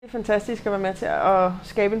Fantastisk at være med til at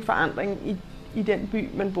skabe en forandring i den by,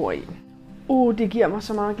 man bor i. Det giver mig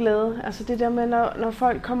så meget glæde. Altså det der med, når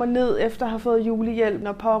folk kommer ned efter at have fået julehjælp,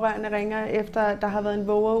 når pårørende ringer efter, der har været en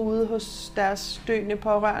våger ude hos deres døende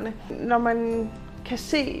pårørende. Når man kan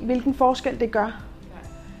se, hvilken forskel det gør,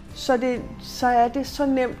 så er det så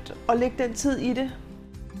nemt at lægge den tid i det.